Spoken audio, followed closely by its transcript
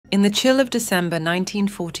In the chill of December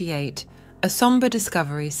 1948, a somber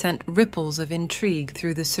discovery sent ripples of intrigue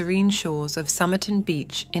through the serene shores of Somerton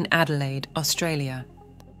Beach in Adelaide, Australia.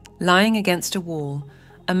 Lying against a wall,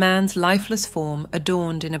 a man's lifeless form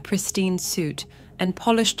adorned in a pristine suit and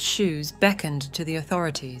polished shoes beckoned to the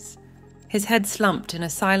authorities, his head slumped in a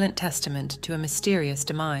silent testament to a mysterious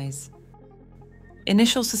demise.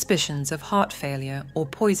 Initial suspicions of heart failure or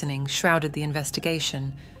poisoning shrouded the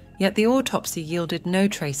investigation, yet the autopsy yielded no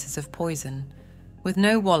traces of poison. With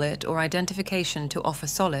no wallet or identification to offer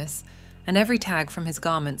solace, and every tag from his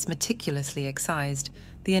garments meticulously excised,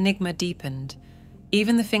 the enigma deepened.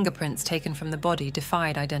 Even the fingerprints taken from the body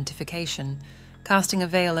defied identification, casting a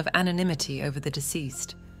veil of anonymity over the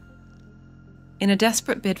deceased. In a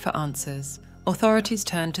desperate bid for answers, authorities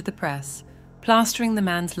turned to the press, plastering the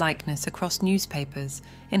man's likeness across newspapers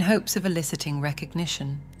in hopes of eliciting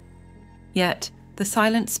recognition. Yet, the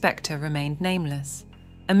silent spectre remained nameless,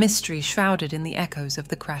 a mystery shrouded in the echoes of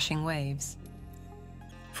the crashing waves.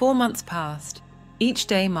 4 months passed, each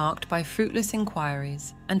day marked by fruitless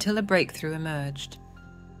inquiries, until a breakthrough emerged.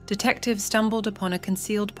 Detectives stumbled upon a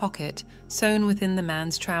concealed pocket sewn within the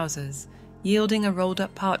man's trousers, yielding a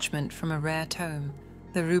rolled-up parchment from a rare tome,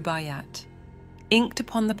 the Rubaiyat. Inked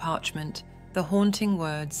upon the parchment, the haunting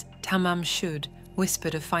words Tamam Shud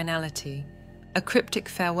whispered of finality, a cryptic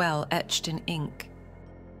farewell etched in ink.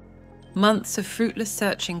 Months of fruitless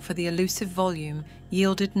searching for the elusive volume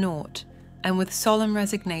yielded naught, and with solemn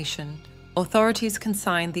resignation, authorities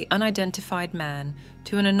consigned the unidentified man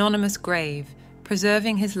to an anonymous grave,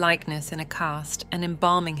 preserving his likeness in a cast and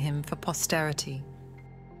embalming him for posterity.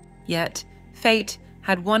 Yet, fate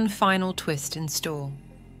had one final twist in store.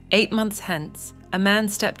 8 months hence, a man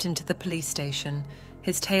stepped into the police station,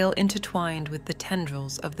 his tale intertwined with the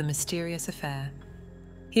tendrils of the mysterious affair.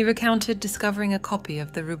 He recounted discovering a copy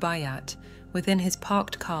of the Rubaiyat within his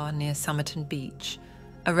parked car near Somerton Beach,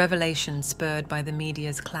 a revelation spurred by the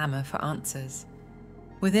media's clamour for answers.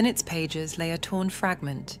 Within its pages lay a torn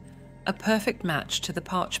fragment, a perfect match to the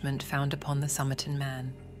parchment found upon the Somerton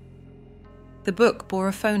Man. The book bore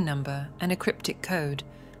a phone number and a cryptic code,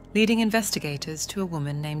 leading investigators to a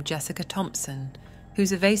woman named Jessica Thompson,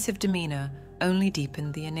 whose evasive demeanour only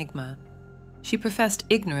deepened the enigma. She professed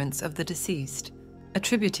ignorance of the deceased,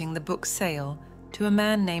 attributing the book's sale to a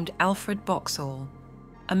man named Alfred Boxall,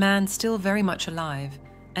 a man still very much alive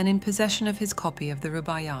and in possession of his copy of the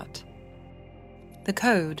Rubaiyat. The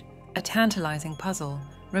code, a tantalizing puzzle,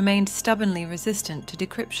 remained stubbornly resistant to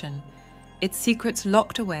decryption, its secrets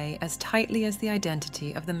locked away as tightly as the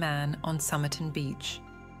identity of the man on Somerton Beach.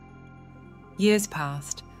 Years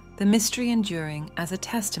passed, the mystery enduring as a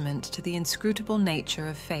testament to the inscrutable nature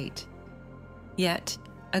of fate. Yet,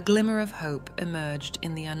 a glimmer of hope emerged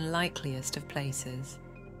in the unlikeliest of places.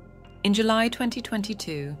 In July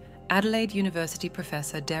 2022, Adelaide University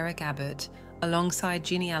professor Derek Abbott, alongside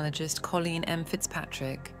genealogist Colleen M.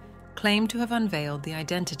 Fitzpatrick, claimed to have unveiled the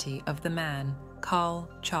identity of the man, Carl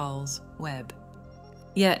Charles Webb.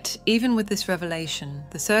 Yet, even with this revelation,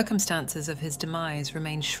 the circumstances of his demise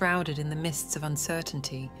remain shrouded in the mists of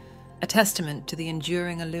uncertainty, a testament to the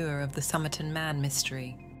enduring allure of the Somerton Man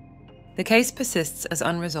mystery. The case persists as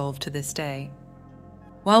unresolved to this day.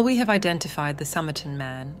 While we have identified the Somerton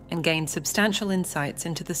Man and gained substantial insights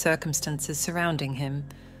into the circumstances surrounding him,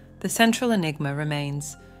 the central enigma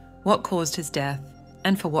remains: what caused his death,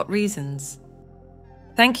 and for what reasons?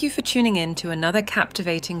 Thank you for tuning in to another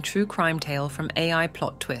captivating true crime tale from AI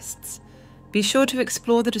Plot Twists. Be sure to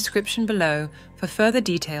explore the description below for further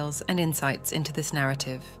details and insights into this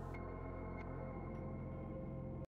narrative.